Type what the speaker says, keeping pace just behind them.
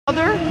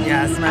Mother?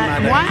 Yes, my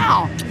mother.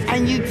 Wow.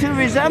 And you two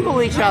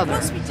resemble each other. Of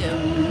course we do.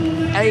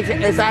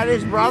 Is that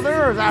his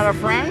brother or is that a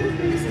friend?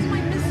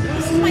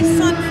 This is my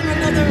son from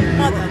another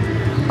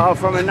mother. Oh,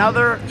 from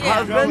another Yeah.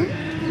 husband?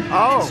 It's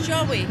Oh.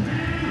 Joey.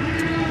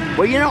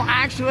 Well, you know,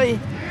 actually,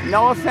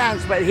 no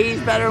offense, but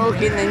he's better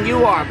looking than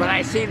you are, but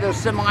I see the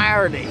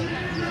similarity.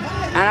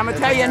 And I'm going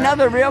to tell you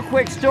another real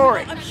quick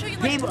story. I'm sure you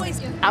like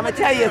boys. I'm going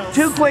to tell you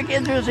 2 quick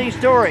interesting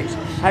stories.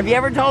 Have you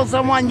ever told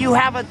someone you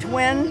have a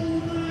twin?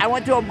 I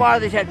went to a bar,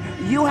 they said,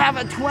 you have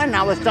a twin.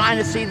 I was dying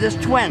to see this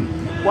twin.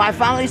 Well, I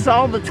finally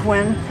saw the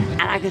twin,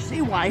 and I could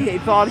see why he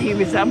thought he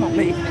resembled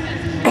me.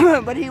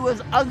 But he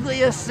was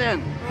ugly as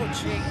sin.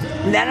 Oh, gee.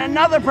 And then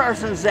another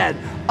person said,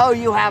 oh,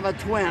 you have a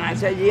twin. I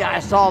said, yeah, I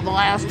saw the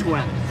last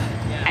twin.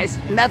 I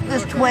met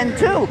this twin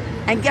too,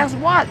 and guess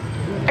what?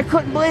 I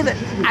couldn't believe it.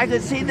 I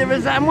could see the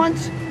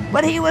resemblance,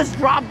 but he was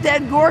drop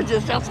dead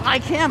gorgeous, just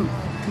like him.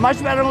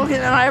 Much better looking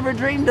than I ever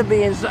dreamed of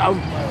being. So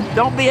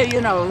don't be,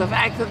 you know, the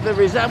fact that the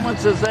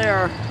resemblance is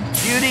there.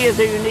 Beauty is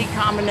a unique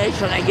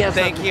combination, I guess.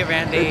 Thank you,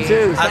 Randy. The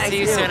two. I'll Thank see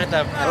you soon at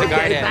the Okay,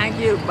 garden. thank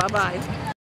you. Bye-bye.